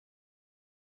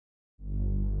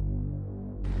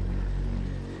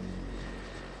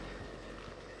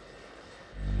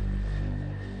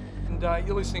and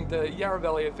you're listening to Yarra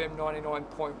Valley FM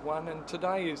 99.1, and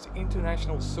today is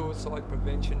International Suicide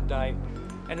Prevention Day,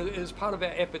 and as part of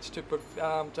our efforts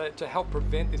to help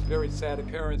prevent this very sad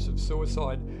occurrence of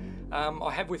suicide,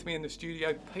 I have with me in the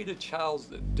studio Peter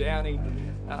Charles Downey,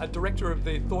 director of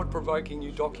the thought-provoking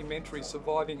new documentary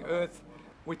Surviving Earth,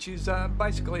 which is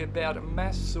basically about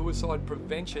mass suicide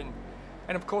prevention.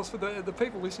 And of course, for the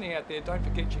people listening out there, don't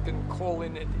forget you can call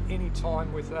in at any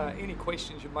time with any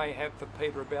questions you may have for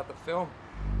Peter about the film.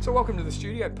 So welcome to the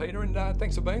studio, Peter, and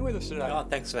thanks for being with us today. Oh,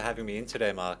 thanks for having me in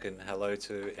today, Mark, and hello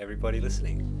to everybody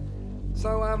listening.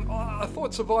 So I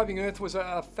thought Surviving Earth was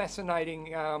a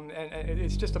fascinating and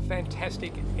it's just a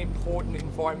fantastic, important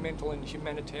environmental and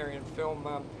humanitarian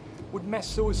film. Would mass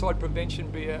suicide prevention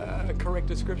be a correct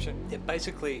description? Yeah,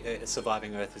 basically,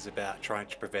 Surviving Earth is about trying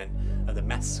to prevent the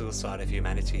mass suicide of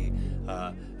humanity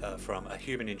from a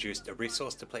human-induced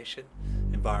resource depletion,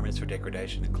 environmental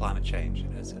degradation and climate change.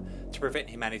 To prevent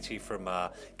humanity from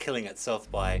killing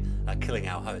itself by killing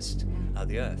our host,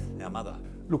 the Earth, our mother.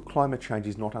 Look, climate change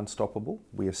is not unstoppable.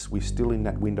 We're still in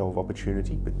that window of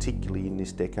opportunity, particularly in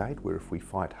this decade, where if we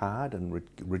fight hard and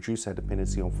reduce our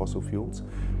dependency on fossil fuels,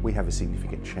 we have a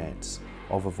significant chance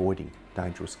of avoiding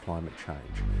dangerous climate change.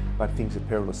 But things are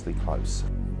perilously close.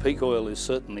 Peak oil is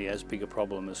certainly as big a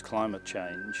problem as climate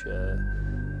change,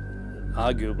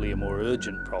 arguably a more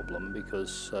urgent problem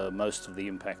because most of the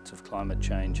impacts of climate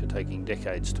change are taking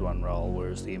decades to unroll,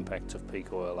 whereas the impacts of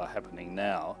peak oil are happening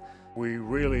now. We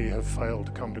really have failed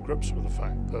to come to grips with the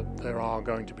fact that there are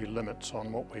going to be limits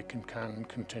on what we can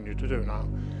continue to do. Now,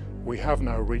 we have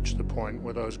now reached the point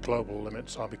where those global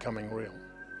limits are becoming real.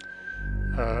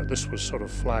 This was sort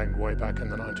of flagged way back in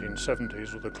the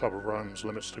 1970s with the Club of Rome's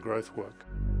limits to growth work.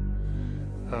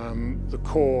 The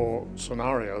core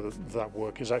scenario of that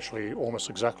work is actually almost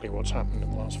exactly what's happened in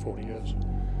the last 40 years.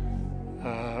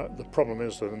 The problem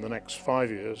is that in the next 5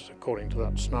 years, according to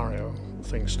that scenario,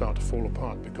 things start to fall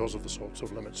apart because of the sorts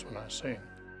of limits we're now seeing.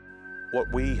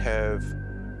 What we have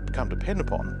become dependent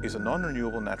upon is a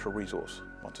non-renewable natural resource.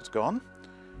 Once it's gone,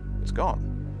 it's gone.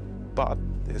 But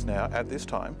there's now, at this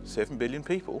time, 7 billion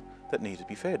people that need to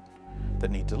be fed,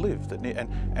 that need to live.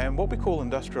 And what we call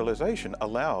industrialization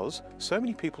allows so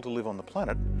many people to live on the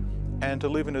planet and to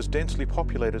live in as densely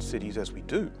populated cities as we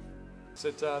do.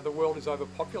 That the world is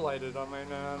overpopulated. I mean,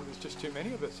 there's just too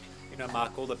many of us. You know,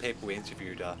 Mark, all the people we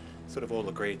interviewed sort of all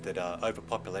agreed that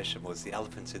overpopulation was the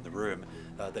elephant in the room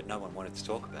that no one wanted to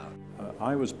talk about.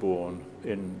 I was born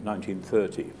in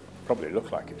 1930, probably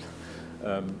looked like it,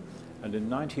 and in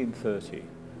 1930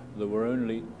 there were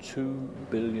only 2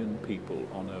 billion people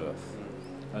on Earth,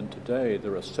 and today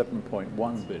there are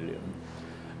 7.1 billion,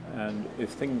 and if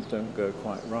things don't go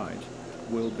quite right,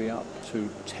 we'll be up to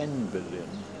 10 billion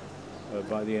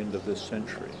by the end of this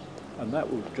century. And that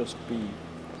will just be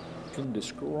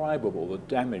indescribable, the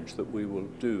damage that we will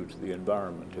do to the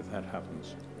environment if that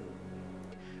happens.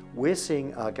 We're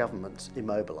seeing our governments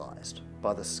immobilised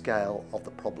by the scale of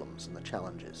the problems and the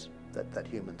challenges that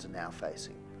humans are now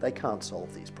facing. They can't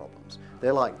solve these problems.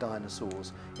 They're like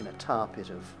dinosaurs in a tar pit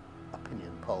of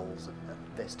opinion polls and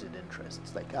vested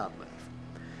interests. They can't move.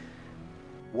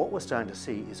 What we're starting to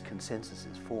see is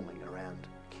consensuses forming around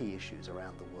key issues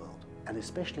around the world. And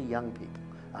especially young people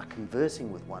are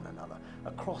conversing with one another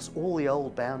across all the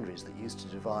old boundaries that used to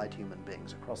divide human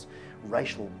beings, across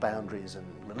racial boundaries and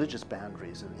religious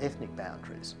boundaries and ethnic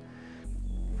boundaries.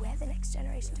 We're the next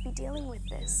generation to be dealing with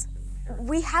this.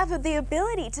 We have the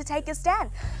ability to take a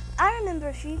stand. I remember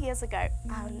a few years ago,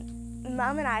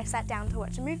 Mum and I sat down to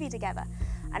watch a movie together,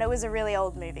 and it was a really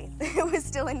old movie. It was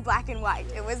still in black and white.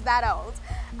 It was that old.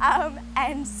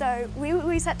 And so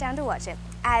we sat down to watch it,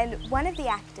 and one of the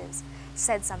actors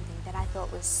said something that I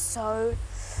thought was so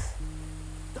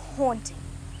haunting.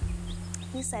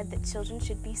 He said that children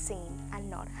should be seen and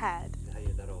not heard. Yeah,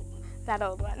 that old one. That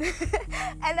old one.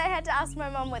 And I had to ask my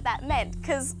mum what that meant,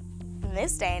 because in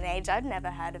this day and age, I'd never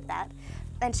heard of that.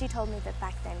 And she told me that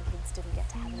back then kids didn't get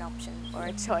to have an option or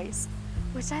a choice,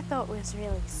 which I thought was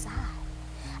really sad.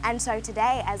 And so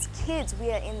today, as kids,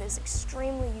 we are in this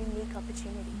extremely unique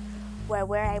opportunity where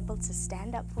we're able to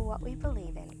stand up for what we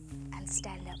believe in and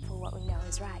stand up for what we know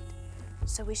is right.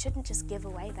 So we shouldn't just give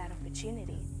away that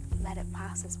opportunity, let it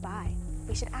pass us by.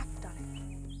 We should act on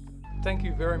it. Thank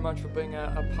you very much for being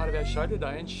a part of our show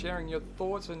today and sharing your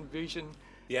thoughts and vision.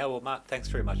 Yeah, well, Mark, thanks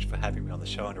very much for having me on the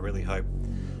show, and I really hope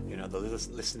the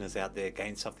listeners out there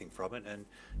gain something from it, and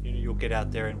you'll get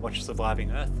out there and watch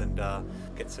Surviving Earth and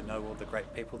get to know all the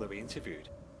great people that we interviewed.